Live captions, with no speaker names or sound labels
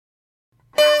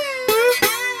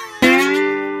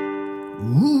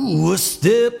Ooh, a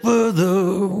step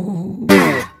further.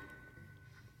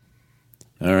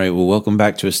 All right, well, welcome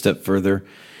back to A Step Further.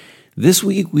 This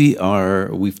week we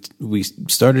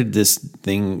started this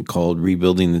thing called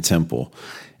Rebuilding the Temple.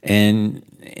 And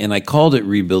I called it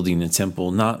Rebuilding the Temple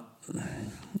not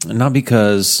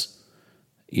because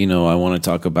I want to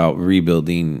talk about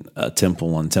rebuilding a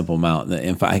temple on Temple Mount.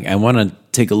 In fact, I want to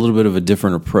take a little bit of a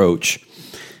different approach.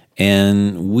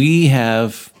 And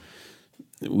we've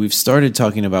started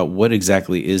talking about what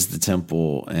exactly is the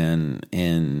temple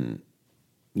and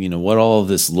what all of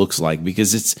this looks like,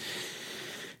 because it's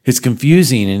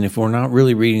confusing. And if we're not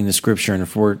really reading the scripture, and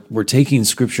if we're taking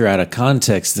scripture out of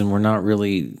context, then we're not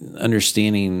really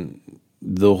understanding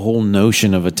the whole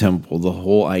notion of a temple, the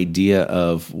whole idea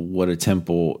of what a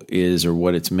temple is or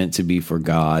what it's meant to be for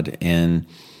God, and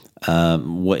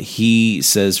what he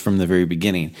says from the very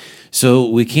beginning. So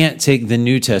we can't take the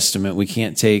New Testament, we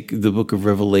can't take the book of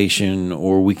Revelation,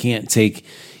 or we can't take,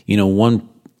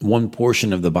 one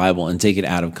portion of the Bible and take it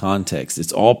out of context.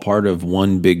 It's all part of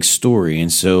one big story.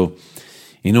 And so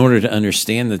in order to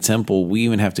understand the temple, we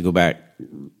even have to go back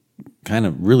to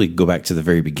the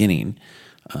very beginning.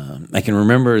 I can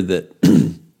remember that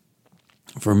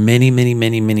for many, many,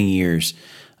 many, many years,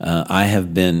 I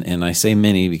have been, and I say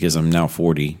many because I'm now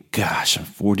 40. Gosh, I'm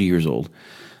 40 years old.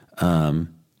 It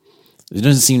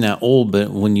doesn't seem that old,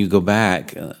 but when you go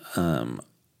back,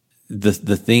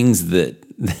 the things that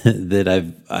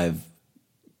I've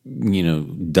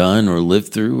done or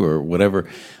lived through or whatever,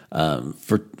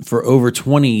 for over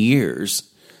 20 years.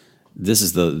 This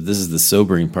is the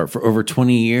sobering part. For over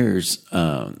 20 years,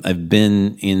 I've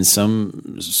been in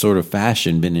some sort of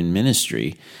fashion, been in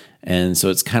ministry. And so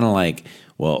it's kind of like,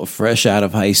 well, fresh out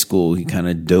of high school, he kind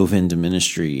of dove into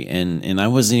ministry. And I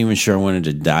wasn't even sure I wanted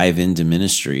to dive into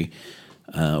ministry.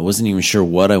 I wasn't even sure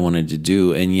what I wanted to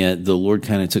do. And yet the Lord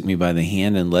kind of took me by the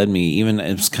hand and led me. Even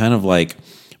it was kind of like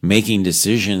making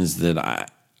decisions that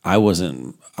I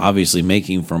wasn't obviously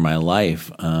making for my life.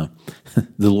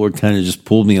 The Lord kind of just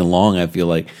pulled me along, I feel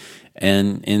like.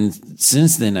 And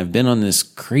since then, I've been on this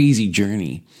crazy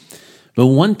journey. But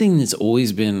one thing that's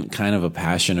always been kind of a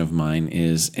passion of mine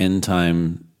is end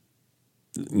time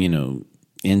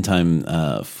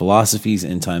philosophies,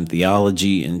 end time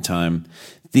theology, end time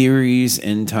theories,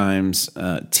 end times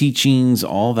teachings,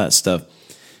 all that stuff,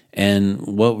 and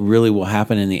what really will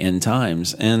happen in the end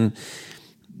times. And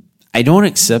I don't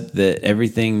accept that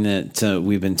everything that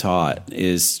we've been taught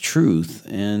is truth,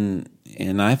 and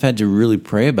I've had to really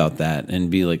pray about that and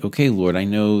be like, okay, Lord, I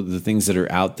know the things that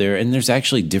are out there, and there's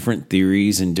actually different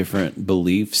theories and different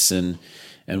beliefs and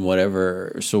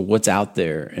whatever. So what's out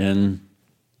there? And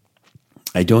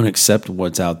I don't accept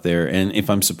what's out there. And if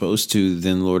I'm supposed to,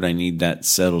 then Lord, I need that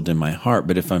settled in my heart.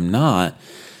 But if I'm not,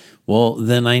 well,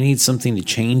 then I need something to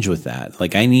change with that.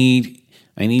 Like I need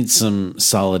some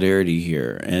solidarity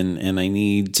here, and I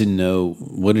need to know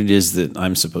what it is that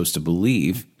I'm supposed to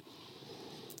believe,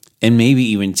 and maybe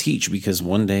even teach, because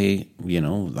one day,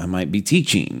 I might be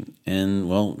teaching, and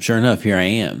well, sure enough, here I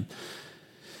am.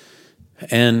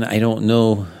 And I don't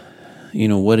know,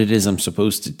 what it is I'm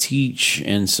supposed to teach.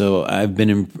 And so I had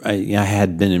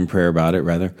been in prayer about it,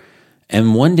 rather.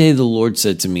 And one day the Lord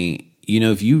said to me,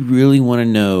 if you really want to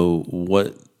know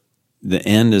what the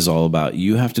end is all about,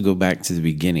 you have to go back to the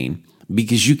beginning,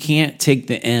 because you can't take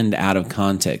the end out of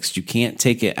context. You can't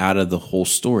take it out of the whole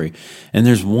story. And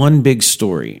there's one big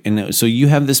story. And so you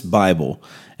have this Bible,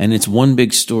 and it's one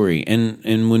big story.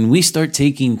 And when we start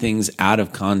taking things out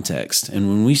of context, and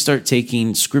when we start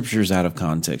taking scriptures out of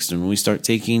context, and when we start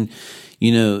taking,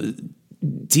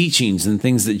 teachings and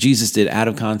things that Jesus did out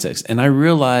of context, and I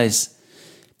realize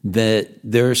that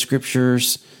there are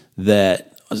scriptures that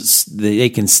they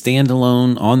can stand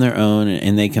alone on their own,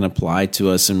 and they can apply to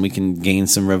us, and we can gain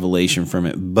some revelation from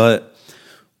it. But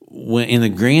when, in the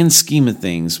grand scheme of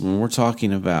things, when we're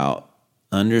talking about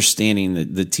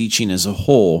understanding the teaching as a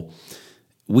whole,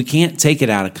 we can't take it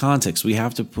out of context. We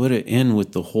have to put it in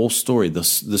with the whole story, the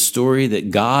story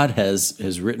that God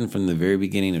has written from the very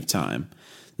beginning of time,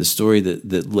 the story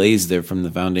that lays there from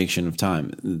the foundation of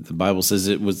time. The Bible says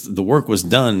the work was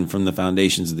done from the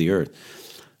foundations of the earth.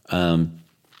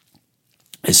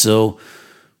 So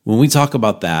when we talk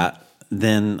about that,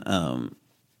 then,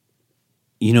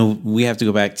 we have to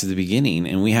go back to the beginning,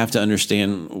 and we have to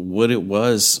understand what it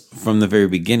was from the very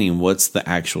beginning. What's the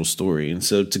actual story? And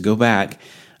so to go back,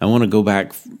 I want to go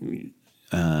back,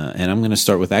 and I'm going to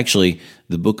start with actually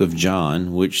the book of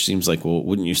John, which seems like, well,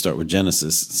 wouldn't you start with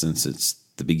Genesis since it's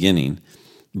the beginning?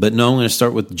 But no, I'm going to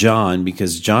start with John,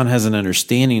 because John has an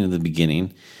understanding of the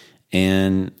beginning,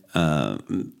 and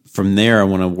from there, I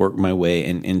want to work my way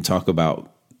and talk about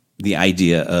the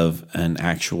idea of an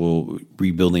actual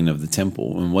rebuilding of the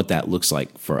temple and what that looks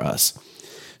like for us.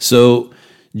 So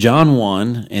John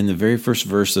 1, in the very first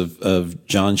verse of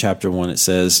John chapter 1, it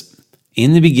says,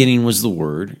 "In the beginning was the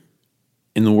Word,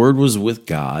 and the Word was with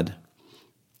God,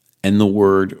 and the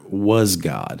Word was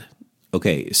God."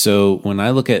 Okay, so when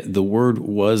I look at the Word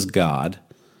was God,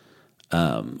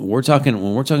 when we're talking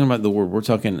about the word, we're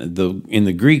talking in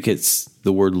the Greek, it's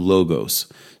the word logos.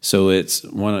 So it's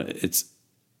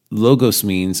logos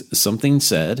means something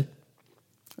said,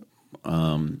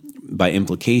 by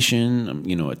implication,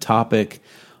 a topic.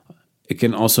 It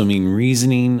can also mean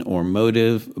reasoning or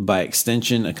motive, by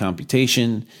extension, a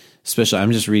computation. Especially,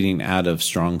 I'm just reading out of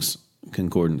Strong's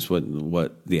Concordance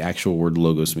what the actual word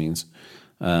logos means.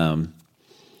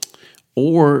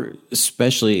 Or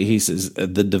especially, he says,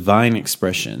 the divine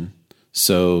expression.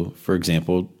 So, for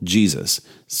example, Jesus.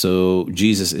 So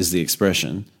Jesus is the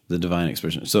expression, the divine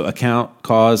expression. So account,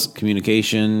 cause,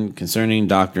 communication, concerning,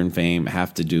 doctrine, fame,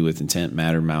 have to do with intent,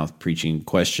 matter, mouth, preaching,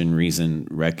 question, reason,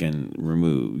 reckon,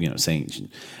 remove, saying,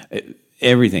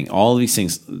 everything, all of these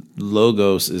things.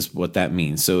 Logos is what that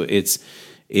means. So it's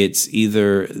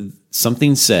either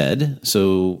something said,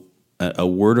 so a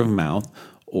word of mouth,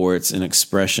 or it's an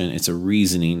expression, it's a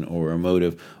reasoning or a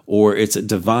motive, or it's a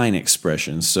divine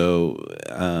expression. So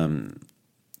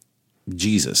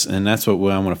Jesus, and that's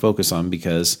what I want to focus on,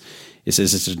 because it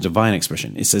says it's a divine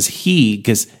expression. It says he,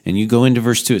 and you go into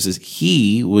verse 2, it says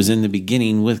he was in the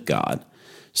beginning with God.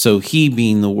 So he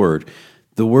being the Word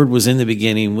was in the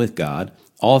beginning with God.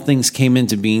 All things came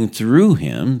into being through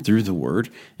him, through the Word,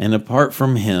 and apart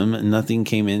from him, nothing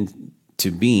came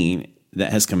into being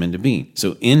that has come into being.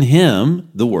 So in him,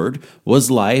 the Word,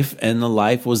 was life, and the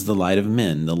life was the light of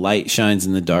men. The light shines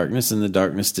in the darkness, and the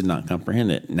darkness did not comprehend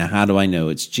it. Now, how do I know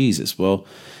it's Jesus? Well,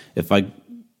 if I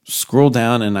scroll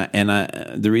down,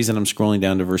 and the reason I'm scrolling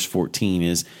down to verse 14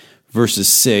 is verses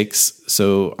 6.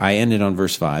 So I ended on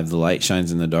verse 5. The light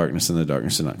shines in the darkness, and the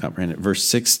darkness did not comprehend it. Verse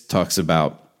 6 talks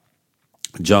about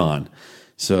John.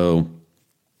 So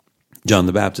John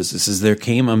the Baptist, it says, "There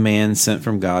came a man sent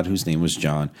from God whose name was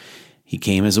John. He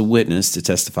came as a witness to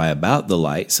testify about the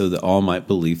light, so that all might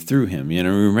believe through him."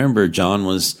 Remember, John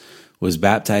was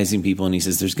baptizing people, and he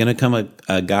says, there's going to come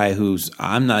a guy who's,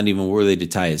 I'm not even worthy to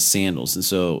tie his sandals, and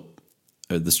so,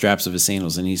 or the straps of his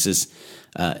sandals. And he says,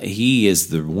 he is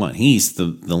the one, he's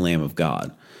the Lamb of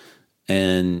God.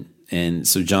 And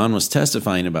so John was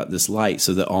testifying about this light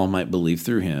so that all might believe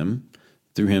through him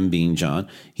being John.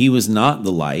 He was not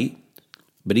the light,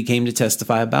 but he came to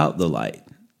testify about the light.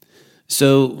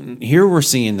 So here we're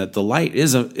seeing that the light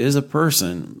is a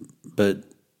person, but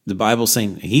the Bible's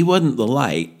saying he wasn't the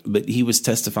light, but he was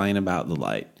testifying about the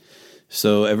light.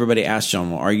 So everybody asked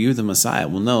John, well, are you the Messiah?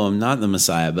 Well, no, I'm not the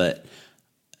Messiah, but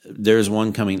there's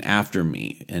one coming after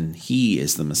me, and he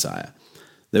is the Messiah.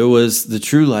 There was the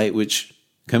true light, which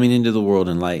coming into the world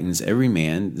enlightens every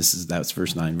man. That's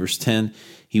verse 9. Verse 10,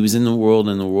 he was in the world,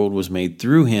 and the world was made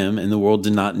through him, and the world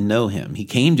did not know him. He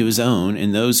came to his own,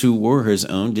 and those who were his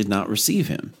own did not receive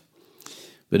him.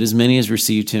 But as many as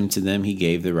received him, to them he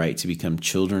gave the right to become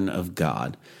children of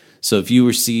God. So if you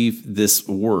receive this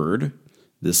word,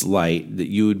 this light, that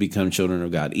you would become children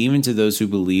of God, even to those who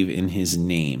believe in his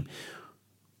name,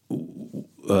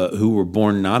 who were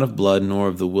born not of blood, nor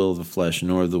of the will of the flesh,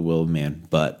 nor of the will of man,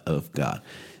 but of God.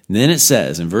 And then it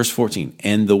says in verse 14,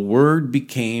 "And the Word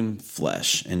became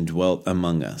flesh and dwelt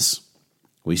among us.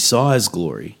 We saw his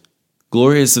glory.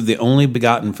 Glory is of the only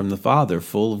begotten from the Father,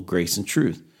 full of grace and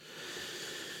truth.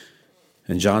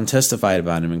 And John testified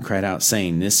about him and cried out,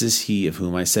 saying, This is he of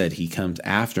whom I said, He who comes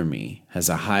after me has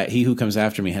a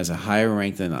higher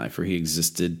rank than I, for he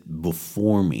existed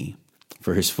before me.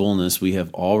 For his fullness we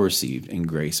have all received, and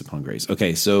grace upon grace."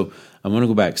 Okay, so I'm going to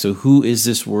go back. So who is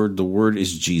this Word? The Word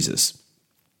is Jesus.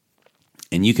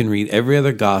 And you can read every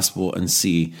other gospel and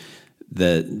see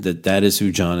that is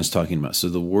who John is talking about. So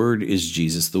the Word is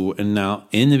Jesus. And now,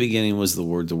 in the beginning was the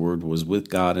Word was with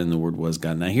God, and the Word was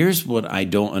God. Now, here's what I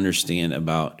don't understand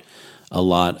about a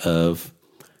lot of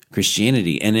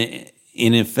Christianity. And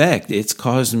in effect, it's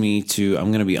caused me to, I'm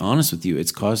going to be honest with you,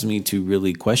 it's caused me to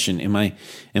really question, am I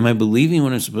believing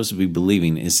what I'm supposed to be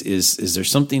believing? Is there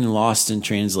something lost in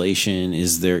translation?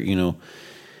 Is there,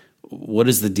 what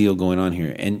is the deal going on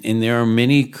here? And there are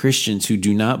many Christians who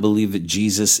do not believe that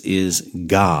Jesus is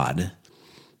God.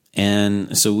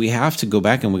 And so we have to go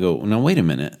back and we go, now, wait a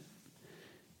minute.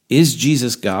 Is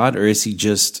Jesus God, or is he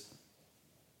just,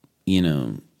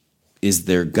 is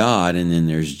there God and then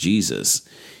there's Jesus?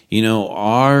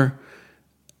 Are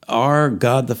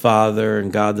God the Father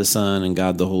and God the Son and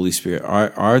God the Holy Spirit,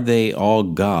 are they all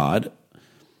God?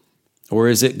 Or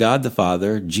is it God the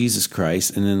Father, Jesus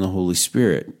Christ, and then the Holy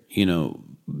Spirit?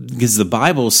 Because the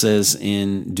Bible says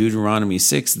in Deuteronomy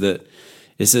 6 that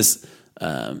it says,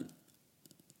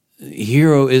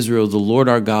 "Hear, O Israel, the Lord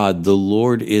our God, the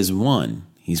Lord is one."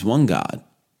 He's one God.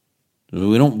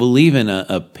 We don't believe in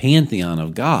a pantheon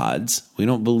of gods. We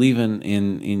don't believe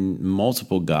in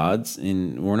multiple gods,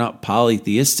 and we're not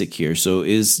polytheistic here. So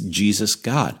is Jesus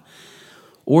God?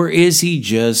 Or is he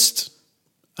just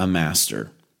a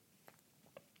master?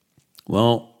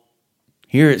 Well,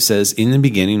 here it says, "In the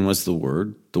beginning was the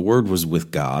Word was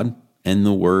with God, and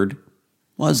the Word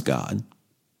was God."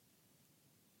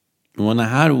 Well, now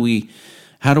how do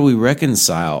we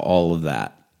reconcile all of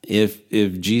that?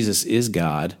 If Jesus is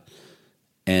God,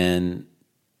 and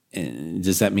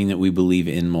does that mean that we believe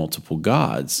in multiple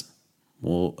gods?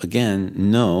 Well, again,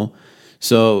 no.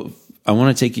 So I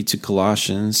want to take you to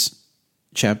Colossians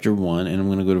chapter 1, and I'm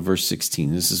going to go to verse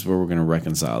 16. This is where we're going to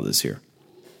reconcile this here.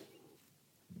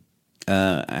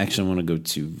 Actually, I want to go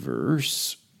to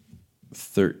verse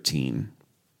 13.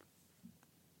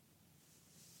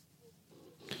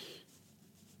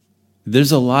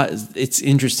 There's a lot. It's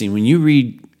interesting when you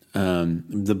read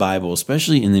the Bible,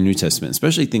 especially in the New Testament,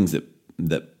 especially things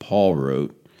that Paul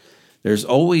wrote. There's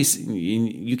always,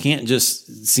 you can't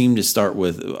just seem to start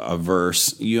with a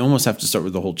verse. You almost have to start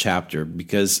with the whole chapter,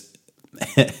 because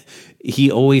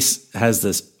he always has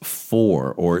this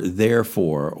 "for" or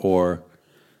 "therefore"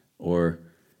 or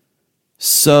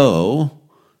 "so."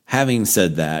 Having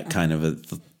said that, kind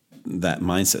of that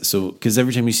mindset. So, because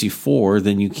every time you see "for,"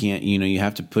 then you can't, you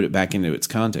have to put it back into its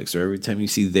context. Or every time you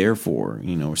see "therefore,"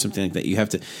 or something like that, you have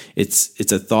to.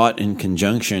 It's a thought in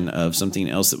conjunction of something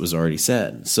else that was already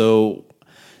said. So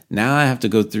now I have to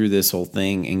go through this whole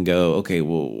thing and go, okay,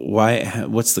 well, why?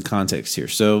 What's the context here?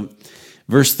 So,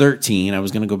 verse 13. I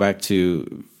was going to go back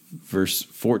to verse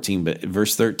 14, but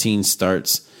verse 13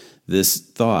 starts this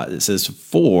thought. It says,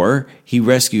 "For he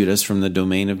rescued us from the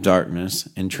domain of darkness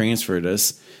and transferred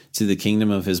us to the kingdom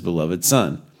of his beloved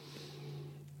Son."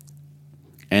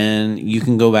 And you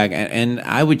can go back, and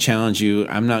I would challenge you.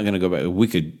 I'm not going to go back.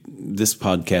 This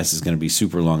podcast is going to be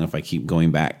super long if I keep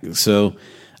going back. So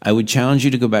I would challenge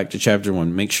you to go back to chapter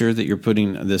 1. Make sure that you're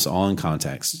putting this all in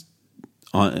context.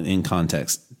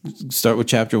 Start with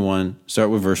chapter 1. Start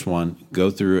with verse 1.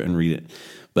 Go through it and read it.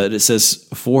 But it says,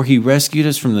 "For he rescued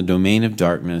us from the domain of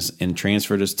darkness and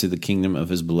transferred us to the kingdom of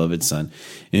his beloved Son,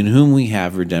 in whom we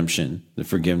have redemption, the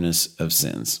forgiveness of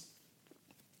sins."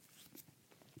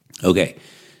 Okay,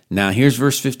 now here's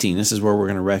verse 15. This is where we're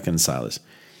going to reconcile this.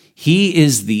 "He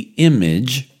is the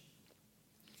image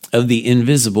of the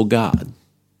invisible God,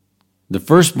 the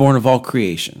firstborn of all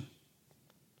creation.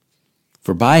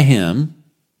 For by him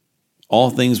all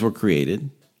things were created,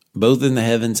 both in the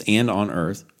heavens and on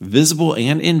earth, visible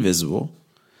and invisible,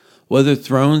 whether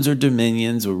thrones or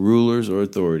dominions or rulers or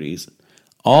authorities.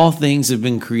 All things have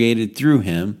been created through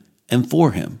him and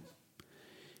for him.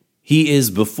 He is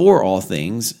before all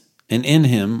things, and in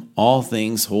him all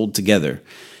things hold together."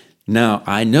 Now,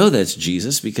 I know that's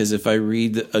Jesus, because if I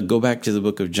go back to the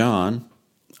book of John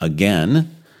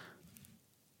again,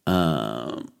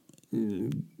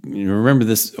 remember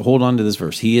this, hold on to this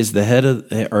verse. He is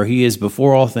he is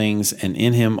before all things, and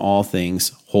in him all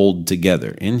things hold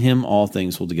together. In him all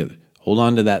things hold together. Hold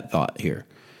on to that thought here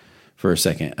for a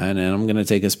second. And then I'm going to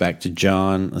take us back to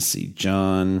John. Let's see,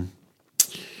 John.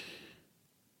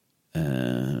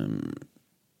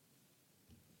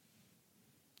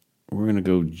 We're going to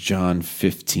go John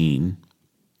 15.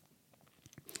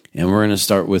 And we're going to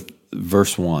start with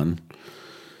verse 1.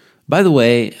 By the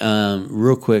way,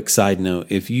 real quick side note,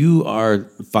 if you are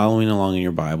following along in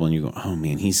your Bible and you go, "Oh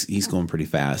man, he's going pretty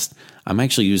fast," I'm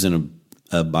actually using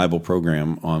a Bible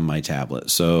program on my tablet.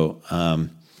 So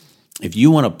if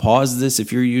you want to pause this,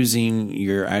 if you're using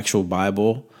your actual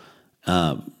Bible,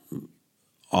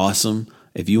 awesome.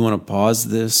 If you want to pause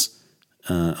this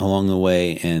along the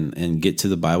way and get to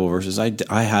the Bible verses,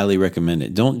 I highly recommend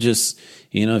it. Don't just,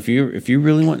 if you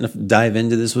really want to dive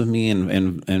into this with me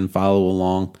and follow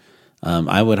along,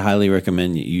 I would highly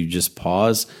recommend you just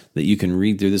pause, that you can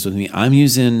read through this with me. I'm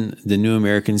using the New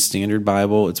American Standard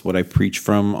Bible. It's what I preach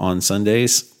from on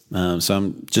Sundays. So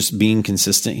I'm just being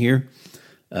consistent here.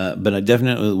 But I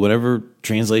definitely, whatever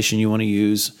translation you want to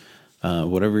use,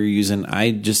 whatever you're using,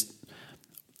 I just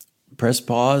press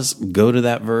pause, go to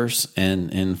that verse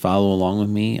and follow along with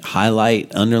me.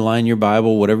 Highlight, underline your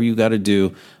Bible, whatever you got to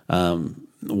do.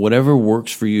 Whatever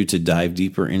works for you to dive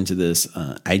deeper into this.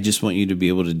 I just want you to be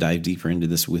able to dive deeper into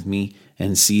this with me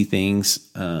and see things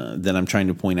that I'm trying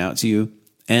to point out to you,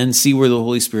 and see where the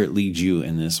Holy Spirit leads you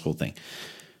in this whole thing.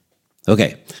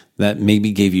 Okay, that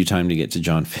maybe gave you time to get to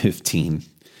John 15.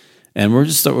 And we'll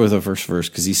just start with our first verse,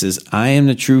 because he says, I am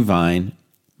the true vine,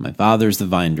 my Father is the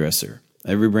vine dresser.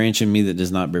 Every branch in me that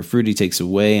does not bear fruit, he takes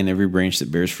away, and every branch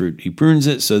that bears fruit, he prunes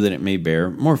it so that it may bear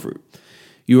more fruit.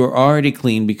 You are already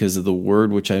clean because of the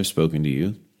word which I have spoken to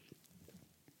you.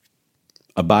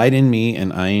 Abide in me,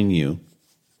 and I in you,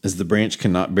 as the branch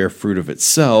cannot bear fruit of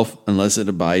itself unless it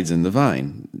abides in the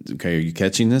vine. Okay, are you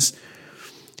catching this?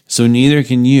 So neither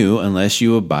can you unless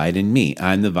you abide in me.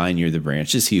 I am the vine, you're the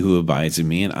branches. He who abides in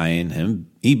me and I in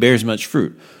him, he bears much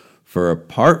fruit. For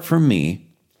apart from me,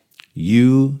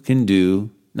 you can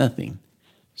do nothing.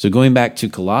 So going back to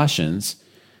Colossians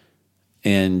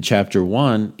in chapter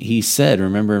 1, he said,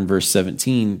 remember in verse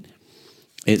 17,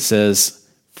 it says,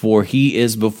 for he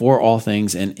is before all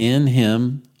things, and in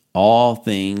him all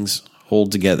things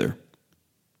hold together.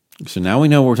 So now we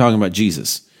know we're talking about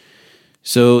Jesus.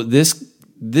 So this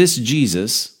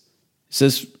Jesus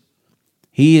says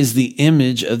he is the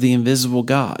image of the invisible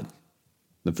God,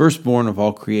 the firstborn of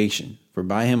all creation. For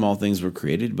by him all things were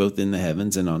created, both in the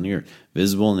heavens and on the earth,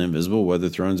 visible and invisible, whether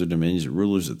thrones or dominions, or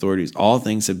rulers, authorities. All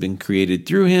things have been created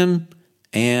through him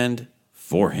and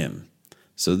for him.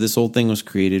 So this whole thing was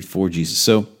created for Jesus.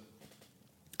 So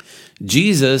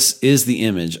Jesus is the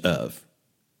image of.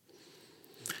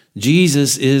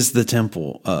 Jesus is the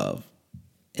temple of.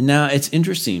 And now it's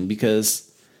interesting because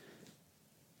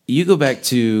you go back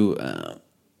to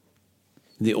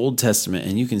the Old Testament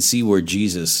and you can see where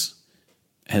Jesus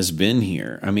has been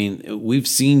here. I mean, we've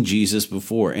seen Jesus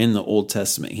before in the Old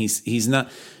Testament. He's not,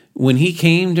 when he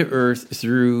came to earth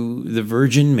through the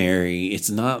Virgin Mary,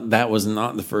 that was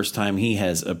not the first time he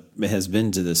has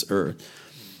been to this earth.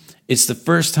 It's the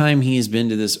first time he has been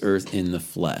to this earth in the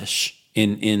flesh,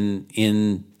 in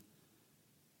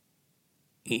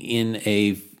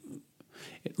a,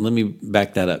 let me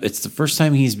back that up. It's the first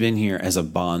time he's been here as a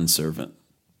bondservant.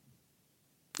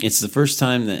 It's the first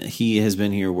time that he has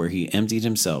been here where he emptied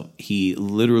himself. He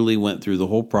literally went through the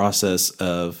whole process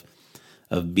of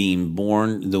being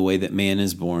born the way that man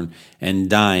is born and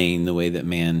dying the way that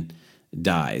man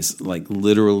dies, like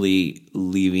literally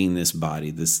leaving this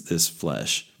body, this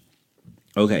flesh.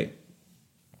 Okay.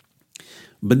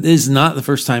 But this is not the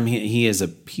first time he has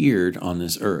appeared on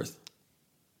this earth.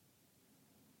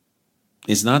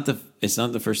 It's not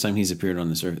the first time he's appeared on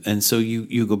this earth. And so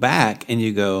you go back and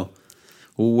you go,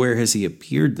 well, where has he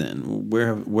appeared then?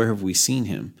 Where have we seen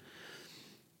him?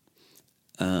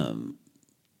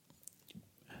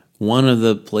 One of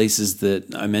the places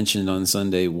that I mentioned on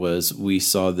Sunday was we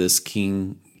saw this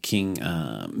King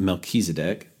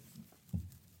Melchizedek,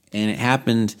 and it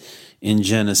happened in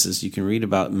Genesis. You can read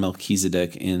about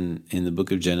Melchizedek in the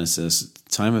book of Genesis, at the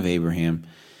time of Abraham.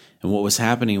 And what was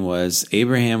happening was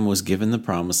Abraham was given the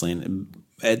promised land.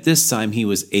 At this time, he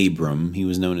was Abram. He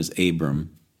was known as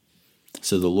Abram.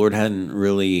 So the Lord hadn't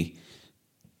really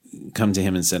come to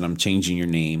him and said, I'm changing your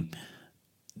name.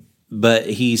 But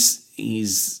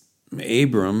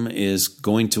Abram is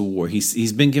going to war.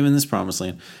 He's been given this promised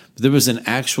land. But there was an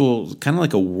actual, kind of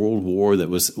like a world war that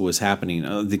was happening.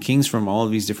 The kings from all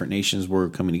of these different nations were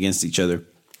coming against each other.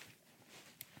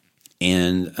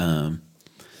 And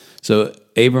so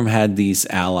Abram had these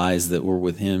allies that were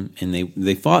with him, and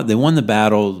they fought. They won the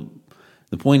battle.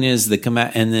 The point is, they come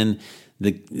out, and then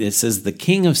it says the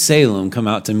king of Salem come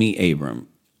out to meet Abram.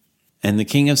 And the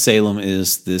king of Salem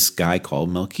is this guy called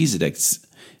Melchizedek. It's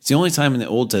the only time in the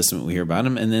Old Testament we hear about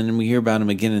him, and then we hear about him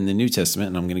again in the New Testament,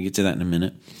 and I'm going to get to that in a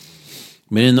minute.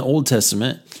 But in the Old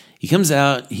Testament, he comes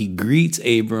out, he greets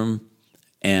Abram,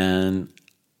 and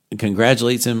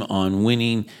congratulates him on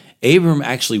winning. Abram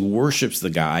actually worships the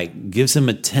guy, gives him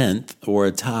a tenth or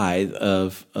a tithe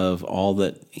of all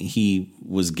that he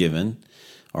was given,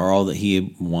 or all that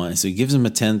he won. So he gives him a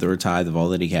tenth or a tithe of all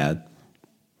that he had.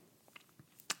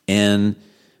 And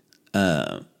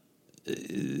it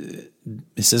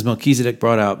says Melchizedek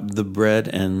brought out the bread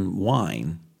and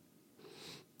wine.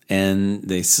 And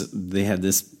they had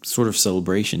this sort of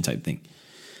celebration type thing.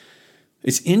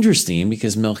 It's interesting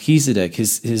because Melchizedek,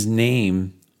 his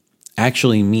name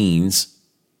actually means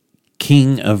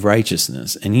king of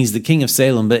righteousness. And he's the king of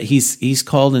Salem, but he's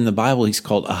called in the Bible, he's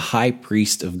called a high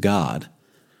priest of God.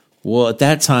 Well, at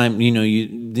that time, you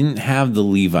didn't have the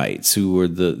Levites who were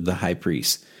the high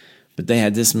priests, but they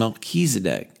had this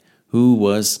Melchizedek who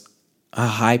was a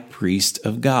high priest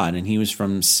of God, and he was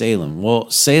from Salem.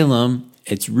 Well, Salem,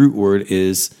 its root word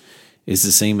is the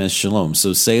same as shalom.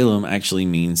 So Salem actually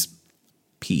means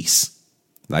peace,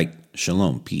 like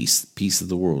shalom, peace of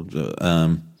the world.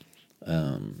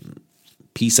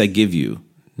 Peace I give you,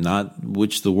 not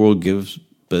which the world gives,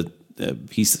 but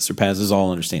peace that surpasses all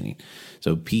understanding.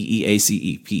 So Peace,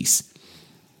 peace.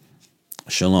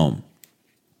 Shalom.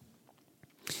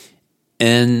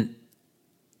 And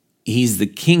he's the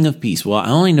King of Peace. Well, I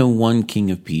only know one King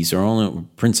of Peace, or only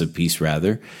Prince of Peace,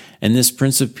 rather. And this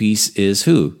Prince of Peace is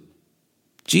who?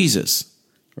 Jesus,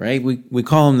 right? We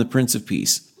call him the Prince of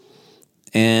Peace.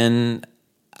 And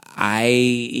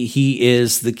he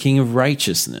is the King of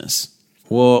Righteousness.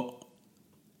 Well,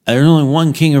 there's only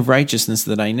one King of Righteousness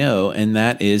that I know, and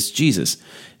that is Jesus.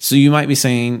 So you might be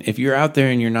saying, if you're out there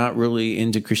and you're not really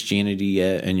into Christianity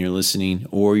yet and you're listening,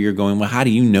 or you're going, well, how do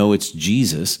you know it's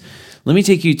Jesus? Let me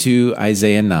take you to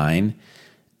Isaiah 9,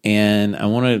 and I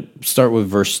want to start with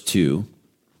verse 2.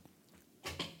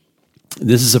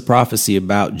 This is a prophecy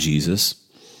about Jesus.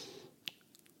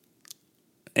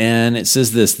 And it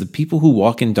says this: the people who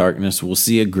walk in darkness will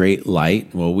see a great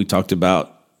light. Well, we talked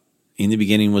about in the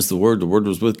beginning was the Word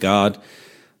was with God,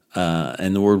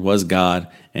 and the Word was God.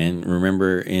 And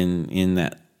remember in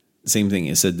that same thing,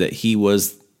 it said that he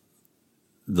was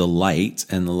the light,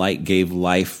 and the light gave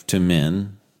life to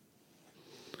men.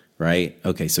 Right?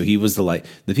 Okay, so he was the light.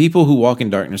 The people who walk in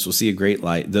darkness will see a great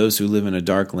light. Those who live in a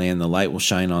dark land, the light will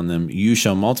shine on them. You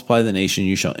shall multiply the nation.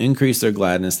 You shall increase their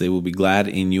gladness. They will be glad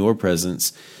in your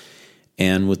presence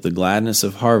and with the gladness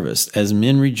of harvest, as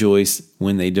men rejoice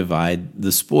when they divide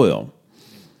the spoil.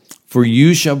 For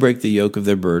you shall break the yoke of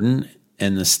their burden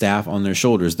and the staff on their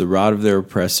shoulders, the rod of their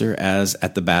oppressor, as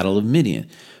at the battle of Midian.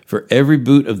 For every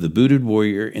boot of the booted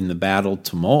warrior in the battle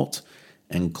tumult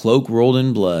and cloak rolled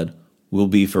in blood will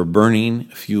be for burning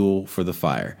fuel for the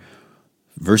fire.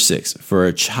 Verse 6, for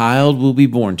a child will be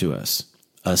born to us,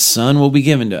 a son will be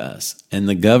given to us, and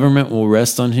the government will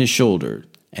rest on his shoulder,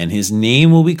 and his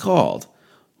name will be called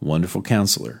Wonderful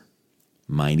Counselor,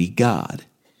 Mighty God,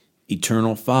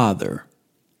 Eternal Father,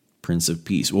 Prince of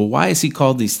Peace. Well, why is he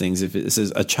called these things if it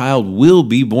says a child will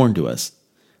be born to us,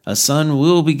 a son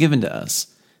will be given to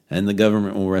us, and the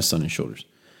government will rest on his shoulders,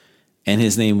 and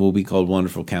his name will be called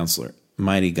Wonderful Counselor,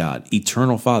 Mighty God,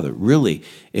 Eternal Father. Really,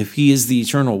 if he is the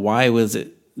eternal, why was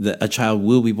it that a child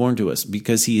will be born to us?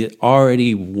 Because he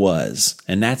already was.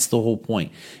 And that's the whole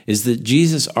point, is that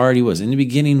Jesus already was. In the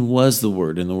beginning was the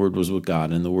Word, and the Word was with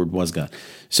God, and the Word was God.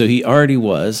 So he already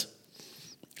was.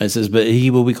 It says, but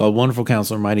he will be called Wonderful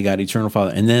Counselor, Mighty God, Eternal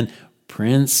Father, and then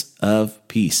Prince of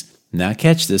Peace. Now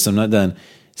catch this, I'm not done.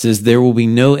 It says, there will be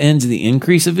no end to the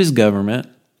increase of his government,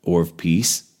 or of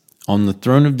peace, on the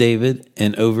throne of David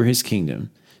and over his kingdom,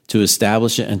 to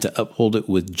establish it and to uphold it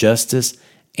with justice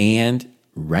and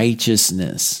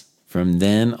righteousness from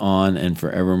then on and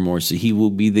forevermore. So he will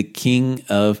be the King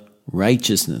of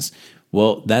righteousness.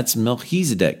 Well, that's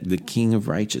Melchizedek, the King of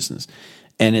righteousness.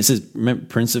 And it says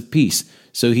Prince of Peace.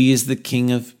 So he is the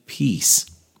King of Peace.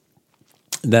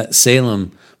 That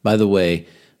Salem, by the way,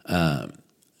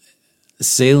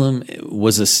 Salem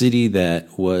was a city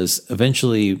that was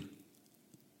eventually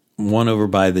won over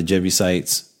by the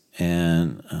Jebusites,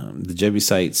 and the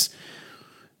Jebusites,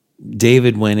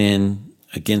 David went in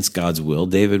against God's will.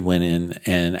 David went in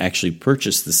and actually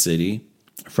purchased the city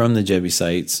from the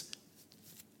Jebusites,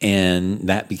 and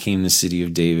that became the city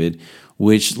of David,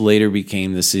 which later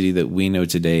became the city that we know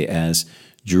today as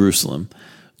Jerusalem.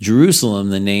 Jerusalem,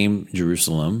 the name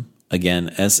Jerusalem,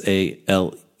 again,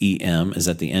 S-A-L-E-M, is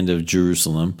at the end of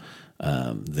Jerusalem.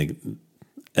 The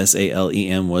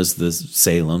Salem was the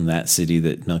Salem, that city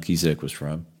that Melchizedek was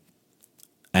from.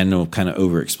 I know I'm kind of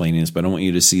over-explaining this, but I want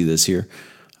you to see this here.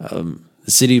 The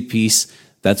city of peace,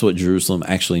 that's what Jerusalem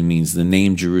actually means. The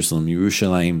name Jerusalem,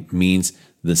 Yerushalayim, means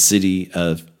the city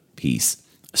of peace.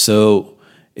 So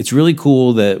it's really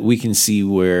cool that we can see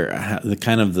where the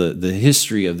kind of the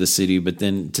history of the city, but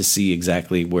then to see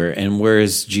exactly where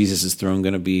is Jesus' throne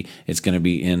going to be? It's going to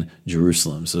be in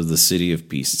Jerusalem. So the city of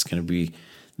peace, it's going to be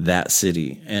that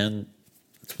city, and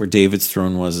it's where David's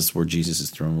throne was. It's where Jesus'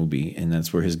 throne will be, and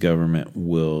that's where his government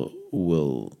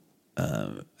will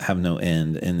have no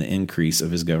end, and the increase of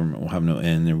his government will have no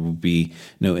end. There will be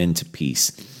no end to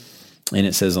peace. And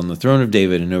it says, on the throne of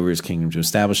David and over his kingdom, to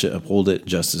establish it, uphold it,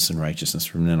 justice and righteousness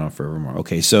from then on forevermore.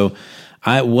 Okay, so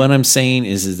what I'm saying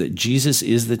is that Jesus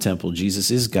is the temple.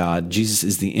 Jesus is God. Jesus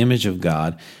is the image of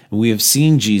God. We have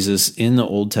seen Jesus in the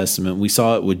Old Testament. We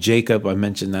saw it with Jacob. I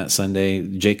mentioned that Sunday.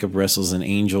 Jacob wrestles an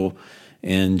angel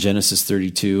in Genesis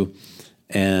 32.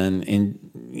 And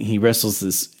he wrestles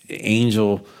this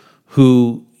angel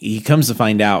who he comes to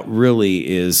find out really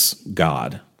is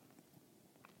God.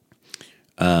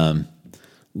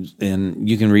 And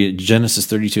you can read Genesis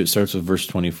 32. It starts with verse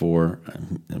 24,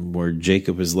 where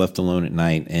Jacob is left alone at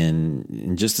night.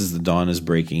 And just as the dawn is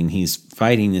breaking, he's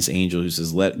fighting this angel who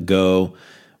says, let go.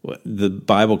 The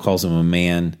Bible calls him a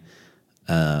man.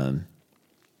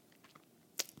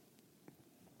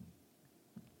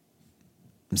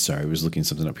 sorry, I was looking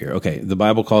something up here. Okay, the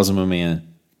Bible calls him a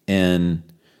man, and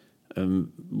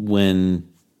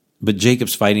but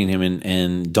Jacob's fighting him,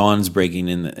 and dawn's breaking,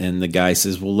 and the guy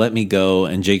says, well, let me go.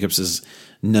 And Jacob says,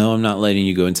 no, I'm not letting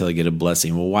you go until I get a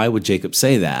blessing. Well, why would Jacob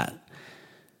say that?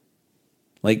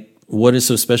 Like, what is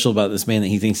so special about this man that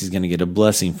he thinks he's going to get a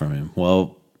blessing from him?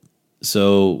 Well,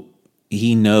 so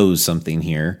he knows something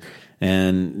here,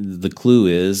 and the clue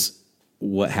is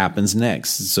what happens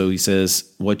next. So he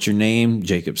says, what's your name?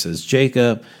 Jacob says,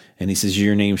 Jacob. And he says,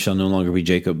 your name shall no longer be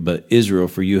Jacob, but Israel,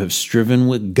 for you have striven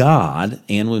with God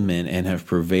and with men and have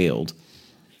prevailed.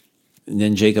 And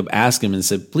then Jacob asked him and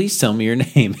said, please tell me your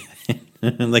name.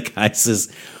 And the guy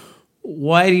says,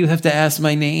 why do you have to ask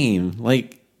my name?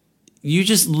 Like, you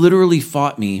just literally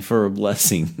fought me for a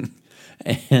blessing.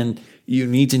 And you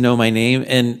need to know my name.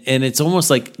 And it's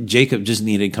almost like Jacob just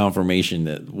needed confirmation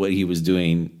that what he was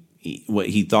doing, what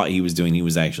he thought he was doing, he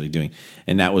was actually doing.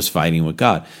 And that was fighting with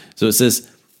God. So it says,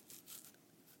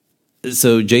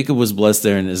 so Jacob was blessed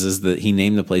there, and it says that he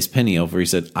named the place Peniel, for he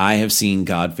said, I have seen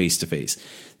God face to face.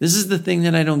 This is the thing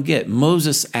that I don't get.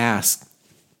 Moses asked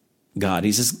God,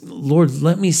 he says, Lord,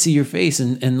 let me see your face.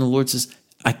 And the Lord says,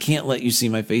 I can't let you see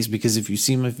my face, because if you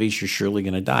see my face, you're surely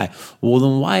going to die. Well,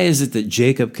 then why is it that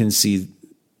Jacob can see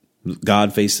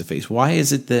God face to face? Why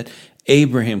is it that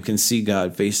Abraham can see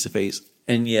God face to face,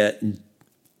 and yet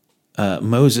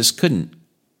Moses couldn't?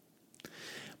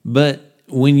 But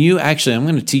when you actually, I'm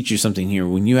going to teach you something here.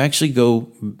 When you actually go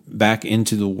back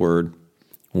into the word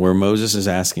where Moses is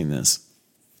asking this,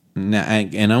 now,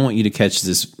 and I want you to catch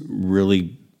this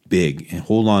really big and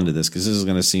hold on to this, because this is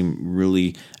going to seem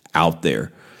really out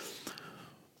there.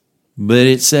 But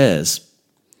it says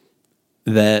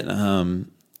that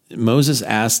Moses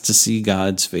asked to see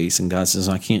God's face, and God says,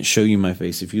 I can't show you my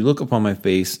face. If you look upon my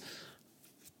face,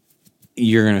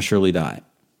 you're going to surely die.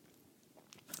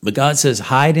 But God says,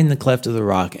 hide in the cleft of the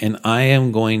rock, and I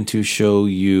am going to show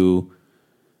you.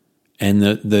 And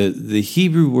the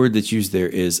Hebrew word that's used there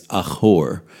is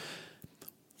achor,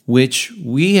 which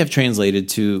we have translated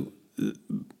to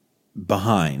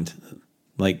behind,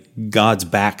 like God's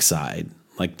backside,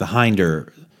 like the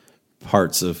hinder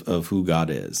parts of who God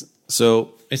is.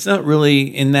 So it's not really,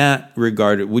 in that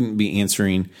regard, it wouldn't be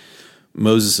answering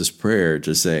Moses' prayer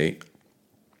to say,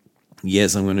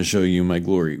 yes, I'm going to show you my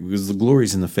glory, because the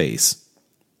glory's in the face.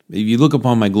 If you look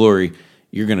upon my glory,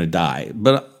 you're going to die.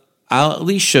 But I'll at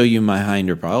least show you my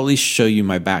hinder part. I'll at least show you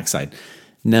my backside.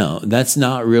 No, that's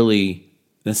not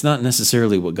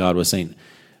necessarily what God was saying.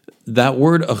 That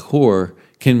word achor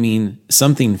can mean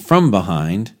something from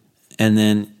behind and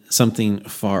then something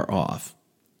far off,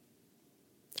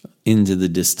 into the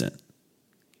distant.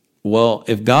 Well,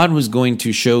 if God was going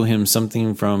to show him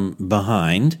something from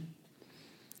behind,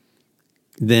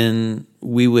 then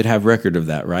we would have record of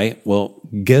that, right? Well,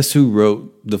 guess who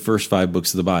wrote the first 5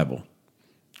 books of the Bible?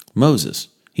 Moses.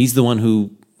 He's the one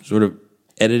who sort of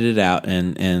edited it out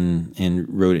and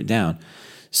wrote it down.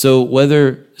 So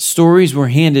whether stories were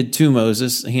handed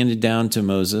down to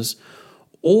Moses,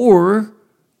 or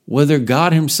whether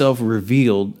God himself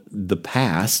revealed the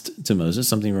past to Moses,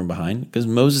 something from behind, because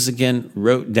Moses again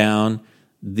wrote down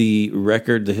the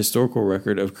historical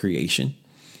record of creation.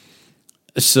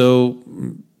 So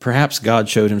perhaps God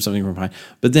showed him something from behind,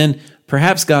 but then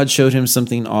perhaps God showed him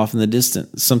something off in the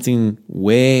distance, something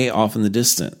way off in the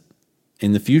distant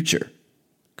in the future,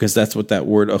 because that's what that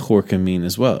word achor can mean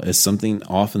as well, is something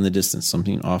off in the distance,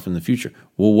 something off in the future.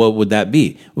 Well, what would that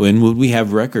be? When would we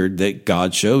have record that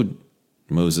God showed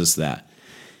Moses that?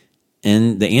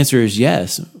 And the answer is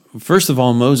yes. First of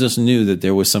all, Moses knew that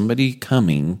there was somebody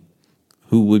coming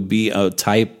who would be a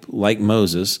type like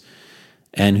Moses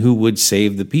and who would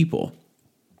save the people.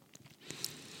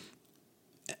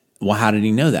 Well, how did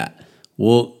he know that?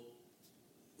 Well,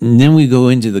 then we go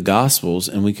into the Gospels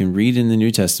and we can read in the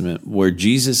New Testament where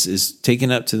Jesus is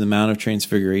taken up to the Mount of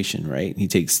Transfiguration, right? He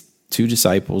takes 2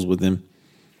 disciples with him,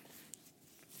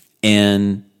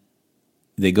 and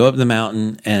they go up the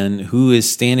mountain, and who is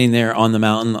standing there on the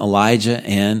mountain? Elijah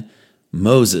and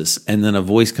Moses. And then a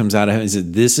voice comes out of heaven and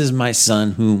said, this is my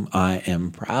son whom I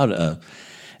am proud of.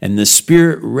 And the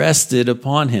Spirit rested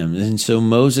upon him. And so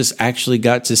Moses actually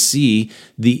got to see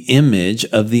the image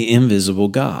of the invisible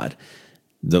God.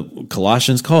 The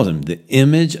Colossians called him the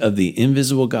image of the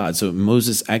invisible God. So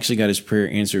Moses actually got his prayer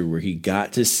answered where he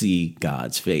got to see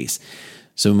God's face.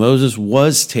 So Moses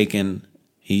was taken,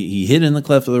 he hid in the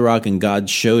cleft of the rock, and God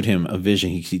showed him a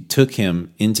vision. He took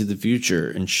him into the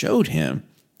future and showed him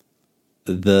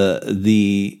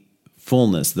the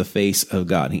fullness, the face of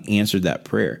God. He answered that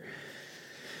prayer.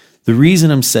 The reason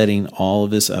I'm setting all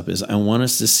of this up is I want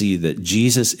us to see that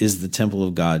Jesus is the temple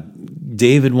of God.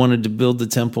 David wanted to build the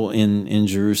temple in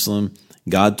Jerusalem.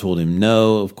 God told him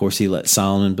no. Of course, he let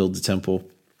Solomon build the temple.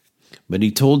 But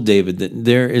he told David that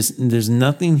there's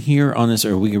nothing here on this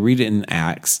earth. We can read it in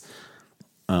Acts.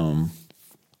 But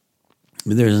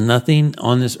there's nothing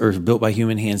on this earth built by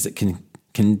human hands that can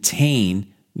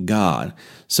contain God.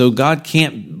 So God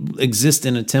can't exist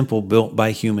in a temple built by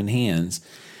human hands.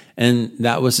 And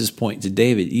that was his point to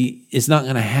David. It's not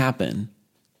going to happen.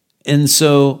 And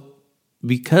so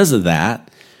because of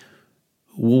that,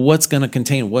 what's going to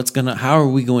contain? How are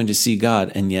we going to see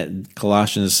God? And yet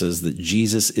Colossians says that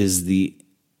Jesus is the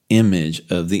image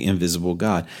of the invisible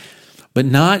God. But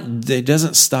it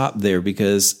doesn't stop there,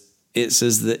 because it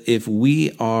says that if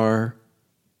we are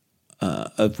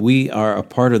a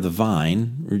part of the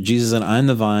vine, Jesus said, I'm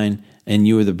the vine and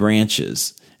you are the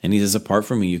branches. And he says, apart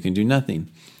from me, you can do nothing.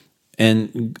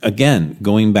 And again,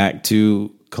 going back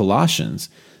to Colossians,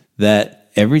 that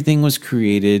everything was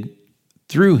created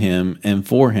through him and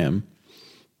for him,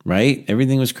 right?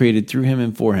 Everything was created through him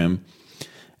and for him.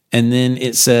 And then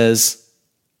it says,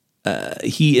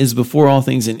 he is before all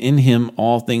things, and in him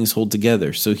all things hold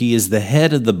together. So he is the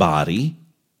head of the body,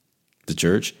 the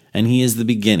church, and he is the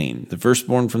beginning, the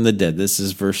firstborn from the dead. This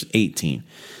is verse 18.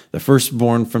 The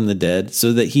firstborn from the dead,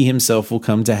 so that he himself will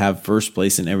come to have first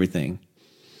place in everything.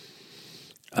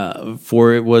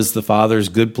 For it was the Father's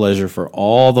good pleasure for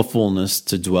all the fullness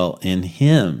to dwell in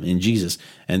him, in Jesus,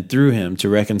 and through him to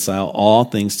reconcile all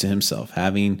things to himself,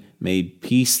 having made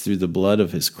peace through the blood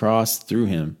of his cross. Through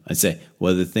him, I say,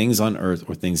 whether things on earth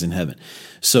or things in heaven.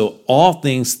 So all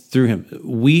things through him.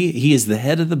 He is the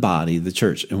head of the body, the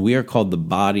church, and we are called the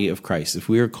body of Christ. If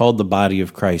we are called the body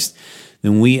of Christ,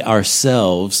 then we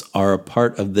ourselves are a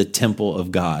part of the temple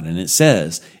of God. And it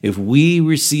says, if we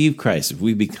receive Christ, if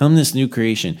we become this new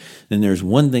creation, then there's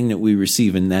one thing that we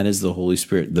receive, and that is the Holy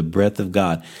Spirit, the breath of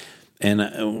God.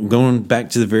 And going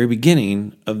back to the very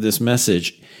beginning of this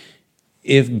message,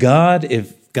 if God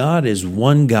is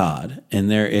one God,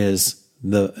 and there is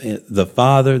the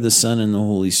Father, the Son, and the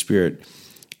Holy Spirit,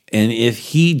 and if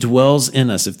he dwells in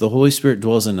us, if the Holy Spirit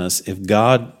dwells in us, if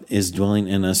God is dwelling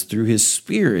in us through his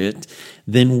Spirit,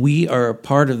 then we are a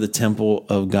part of the temple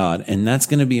of God. And that's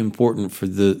going to be important for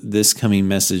this coming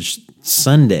message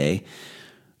Sunday.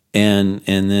 And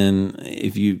then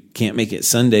if you can't make it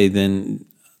Sunday, then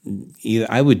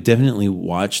I would definitely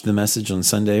watch the message on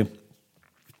Sunday.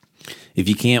 If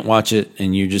you can't watch it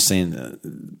and you're just saying the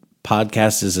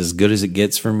podcast is as good as it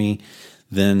gets for me,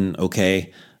 then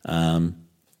okay.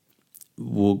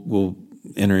 We'll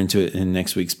enter into it in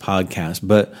next week's podcast.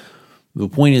 But the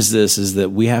point is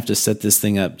that we have to set this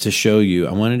thing up to show you.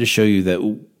 I wanted to show you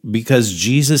that because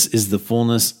Jesus is the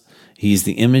fullness, he's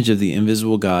the image of the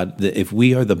invisible God, that if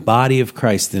we are the body of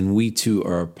Christ, then we too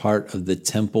are a part of the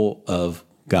temple of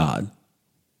God.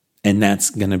 And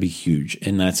that's going to be huge,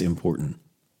 and that's important.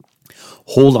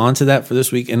 Hold on to that for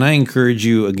this week. And I encourage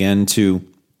you again to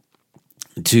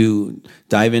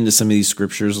dive into some of these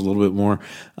scriptures a little bit more.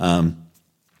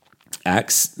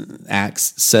 Acts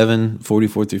 7,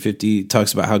 44 through 50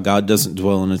 talks about how God doesn't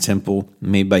dwell in a temple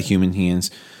made by human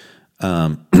hands.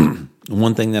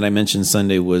 One thing that I mentioned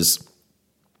Sunday was,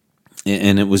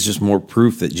 and it was just more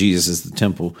proof that Jesus is the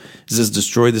temple. It says,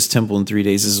 destroy this temple in 3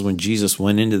 days. This is when Jesus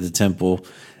went into the temple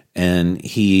and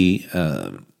he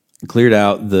cleared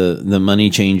out the money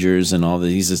changers and all that.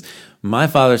 He says, my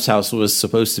Father's house was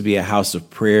supposed to be a house of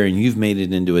prayer, and you've made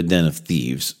it into a den of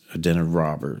thieves, a den of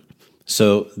robbers.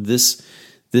 So this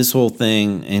whole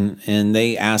thing, and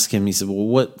they ask him, he said, well,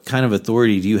 what kind of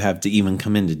authority do you have to even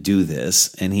come in to do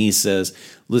this? And he says,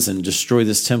 listen, destroy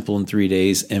this temple in 3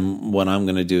 days, and what I'm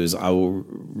going to do is I will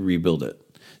rebuild it.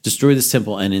 Destroy this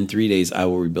temple, and in 3 days I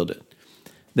will rebuild it.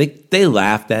 They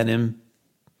laughed at him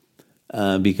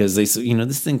because they said,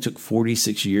 this thing took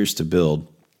 46 years to build,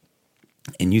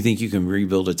 and you think you can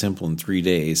rebuild a temple in 3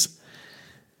 days?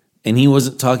 And he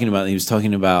wasn't talking about that. He was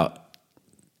talking about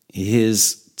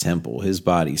his temple, his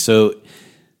body. So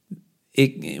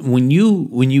when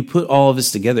you put all of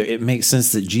this together, it makes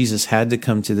sense that Jesus had to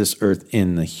come to this earth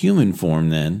in the human form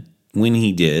then, when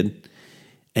he did,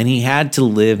 and he had to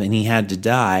live and he had to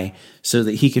die so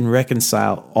that he can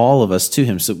reconcile all of us to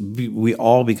him. So we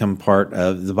all become part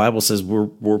of, the Bible says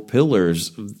we're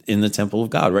pillars in the temple of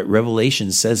God, right?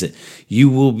 Revelation says it. You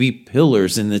will be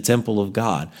pillars in the temple of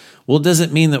God. Well, it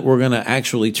doesn't mean that we're going to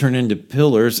actually turn into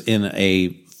pillars in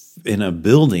a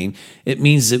building. It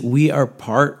means that we are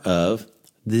part of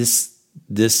this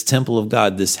temple of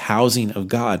God, this housing of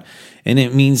God. And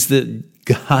it means that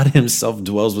God himself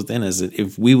dwells within us. That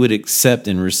if we would accept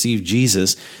and receive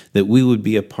Jesus, that we would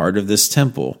be a part of this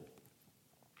temple.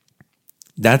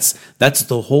 That's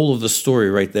the whole of the story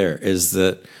right there, is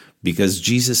that because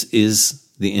Jesus is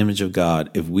the image of God,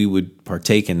 if we would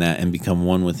partake in that and become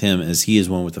one with him as he is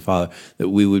one with the Father, that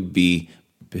we would be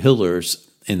pillars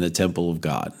in the temple of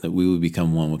God, that we would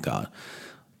become one with God.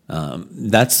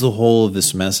 That's the whole of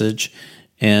this message.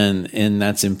 And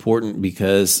that's important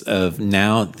because of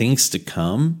now things to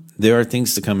come. There are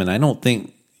things to come. And I don't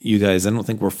think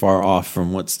we're far off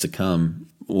from what's to come,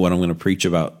 what I'm going to preach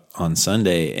about on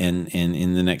Sunday and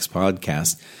in the next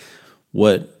podcast.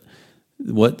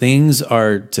 What things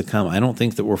are to come. I don't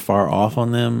think that we're far off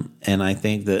on them. And I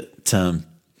think that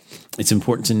it's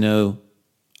important to know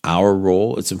our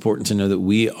role. It's important to know that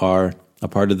we are a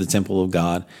part of the temple of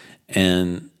God.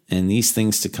 And these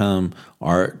things to come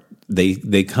are,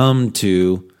 they come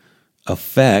to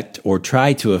affect or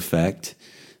try to affect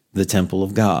the temple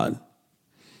of God.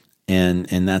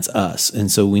 And that's us.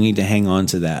 And so we need to hang on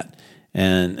to that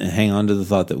and hang on to the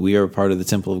thought that we are a part of the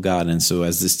temple of God. And so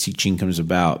as this teaching comes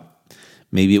about,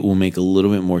 maybe it will make a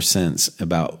little bit more sense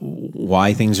about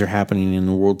why things are happening in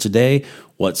the world today,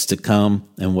 what's to come,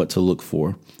 and what to look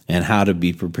for, and how to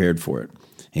be prepared for it.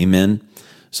 Amen.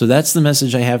 So that's the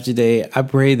message I have today. I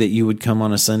pray that you would come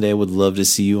on a Sunday. I would love to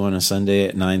see you on a Sunday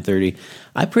at 9:30.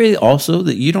 I pray also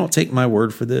that you don't take my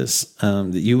word for this,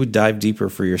 that you would dive deeper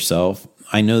for yourself.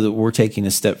 I know that we're taking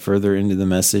a step further into the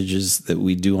messages that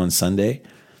we do on Sunday,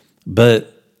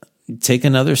 but take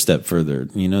another step further.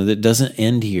 That doesn't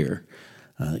end here.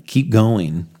 Keep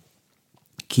going.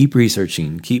 Keep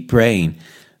researching. Keep praying.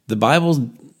 The Bible,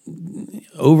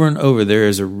 over and over, there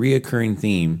is a reoccurring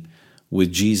theme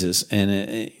with Jesus, and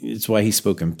it's why he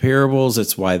spoke in parables.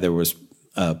 It's why there was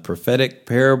prophetic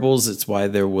parables. It's why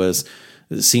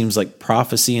it seems like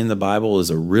prophecy in the Bible is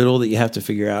a riddle that you have to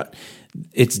figure out.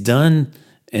 It's done,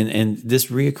 and this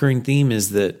reoccurring theme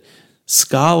is that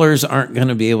scholars aren't going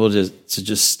to be able to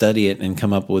just study it and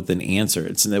come up with an answer.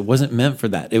 It wasn't meant for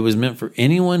that. It was meant for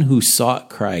anyone who sought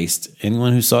Christ,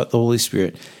 anyone who sought the Holy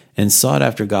Spirit, and sought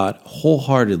after God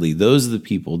wholeheartedly. Those are the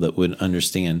people that would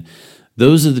understand.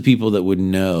 Those are the people that would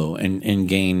know and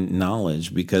gain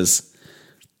knowledge, because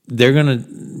they're going to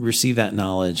receive that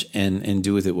knowledge and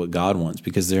do with it what God wants,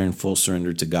 because they're in full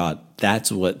surrender to God. That's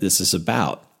what this is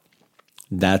about.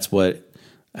 That's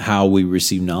how we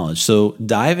receive knowledge. So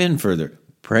dive in further.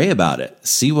 Pray about it.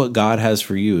 See what God has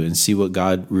for you and see what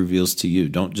God reveals to you.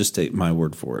 Don't just take my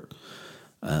word for it.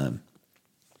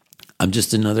 I'm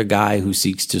just another guy who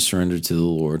seeks to surrender to the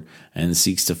Lord and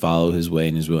seeks to follow his way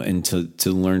and his will, and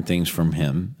to learn things from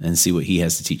him and see what he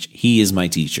has to teach. He is my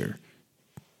teacher.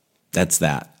 That's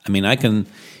that. I mean, I can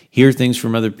hear things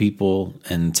from other people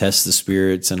and test the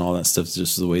spirits and all that stuff,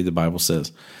 just the way the Bible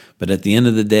says. But at the end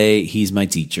of the day, he's my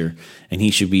teacher, and he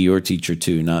should be your teacher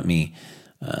too, not me.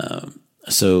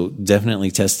 So definitely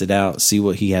test it out, see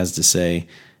what he has to say,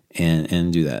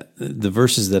 and do that. The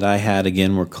verses that I had,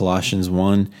 again, were Colossians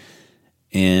 1,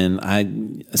 and I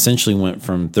essentially went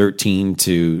from 13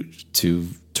 to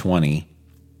 20.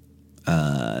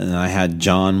 And I had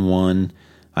John 1,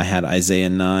 I had Isaiah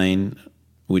 9,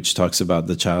 which talks about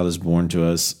the child is born to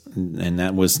us, and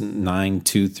that was 9,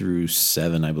 2 through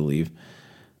 7, I believe.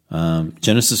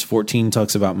 Genesis 14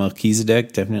 talks about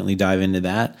Melchizedek. Definitely dive into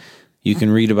that. You can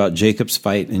read about Jacob's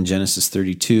fight in Genesis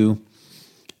 32.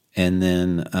 And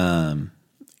then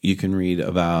you can read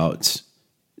about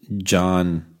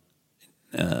John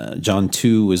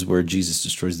 2 is where Jesus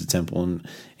destroys the temple. And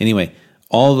anyway,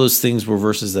 all of those things were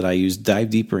verses that I used. Dive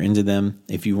deeper into them.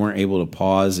 If you weren't able to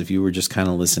pause, if you were just kind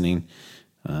of listening,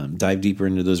 dive deeper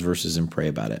into those verses and pray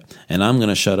about it. And I'm going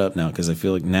to shut up now because I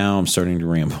feel like now I'm starting to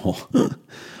ramble.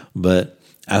 But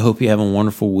I hope you have a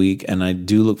wonderful week, and I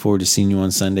do look forward to seeing you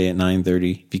on Sunday at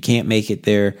 9:30. If you can't make it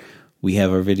there, we have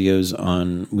our videos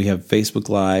we have Facebook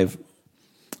Live,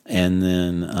 and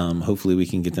then hopefully we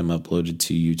can get them uploaded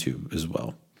to YouTube as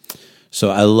well. So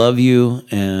I love you,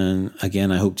 and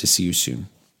again, I hope to see you soon.